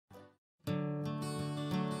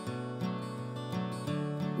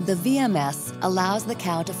The VMS allows the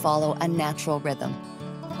cow to follow a natural rhythm.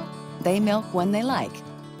 They milk when they like,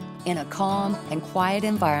 in a calm and quiet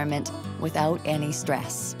environment without any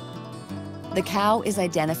stress. The cow is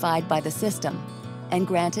identified by the system and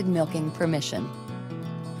granted milking permission.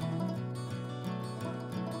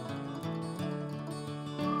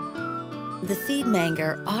 The feed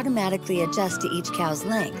manger automatically adjusts to each cow's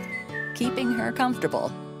length, keeping her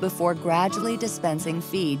comfortable before gradually dispensing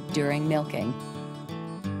feed during milking.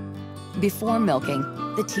 Before milking,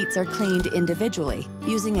 the teats are cleaned individually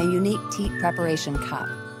using a unique teat preparation cup.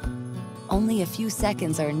 Only a few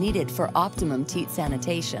seconds are needed for optimum teat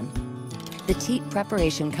sanitation. The teat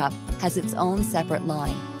preparation cup has its own separate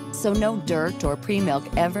line, so no dirt or pre-milk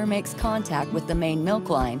ever makes contact with the main milk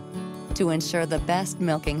line to ensure the best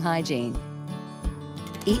milking hygiene.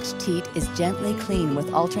 Each teat is gently cleaned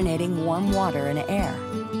with alternating warm water and air.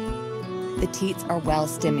 The teats are well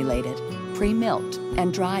stimulated, pre-milked,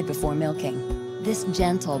 and dried before milking. This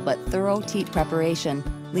gentle but thorough teat preparation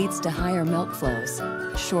leads to higher milk flows,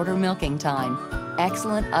 shorter milking time,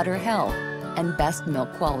 excellent udder health, and best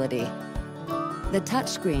milk quality. The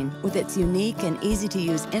touchscreen, with its unique and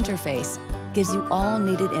easy-to-use interface, gives you all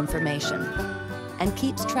needed information and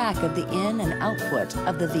keeps track of the in and output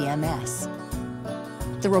of the VMS.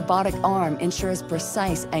 The robotic arm ensures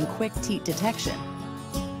precise and quick teat detection.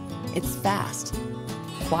 It's fast,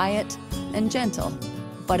 quiet, and gentle,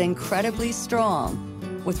 but incredibly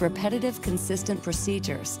strong, with repetitive, consistent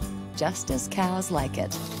procedures, just as cows like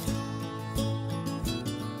it.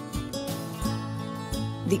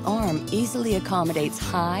 The arm easily accommodates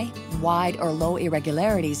high, wide, or low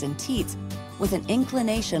irregularities in teats with an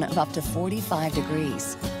inclination of up to 45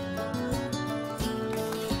 degrees.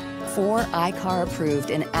 4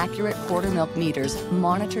 ICAR-approved and accurate quarter milk meters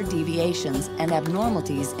monitor deviations and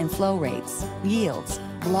abnormalities in flow rates, yields,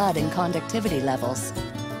 blood and conductivity levels.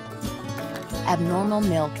 Abnormal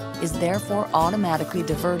milk is therefore automatically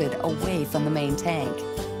diverted away from the main tank.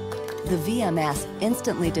 The VMS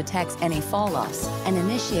instantly detects any fall-offs and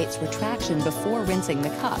initiates retraction before rinsing the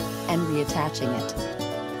cup and reattaching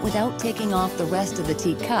it, without taking off the rest of the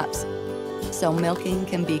teat cups, so milking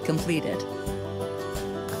can be completed.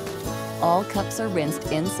 All cups are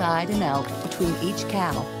rinsed inside and out between each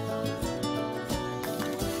cow,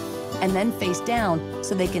 and then face down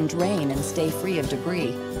so they can drain and stay free of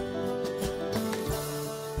debris.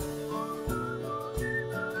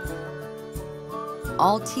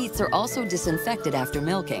 All teats are also disinfected after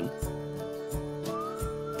milking.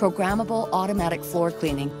 Programmable automatic floor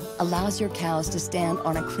cleaning allows your cows to stand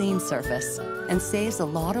on a clean surface and saves a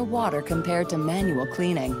lot of water compared to manual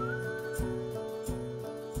cleaning.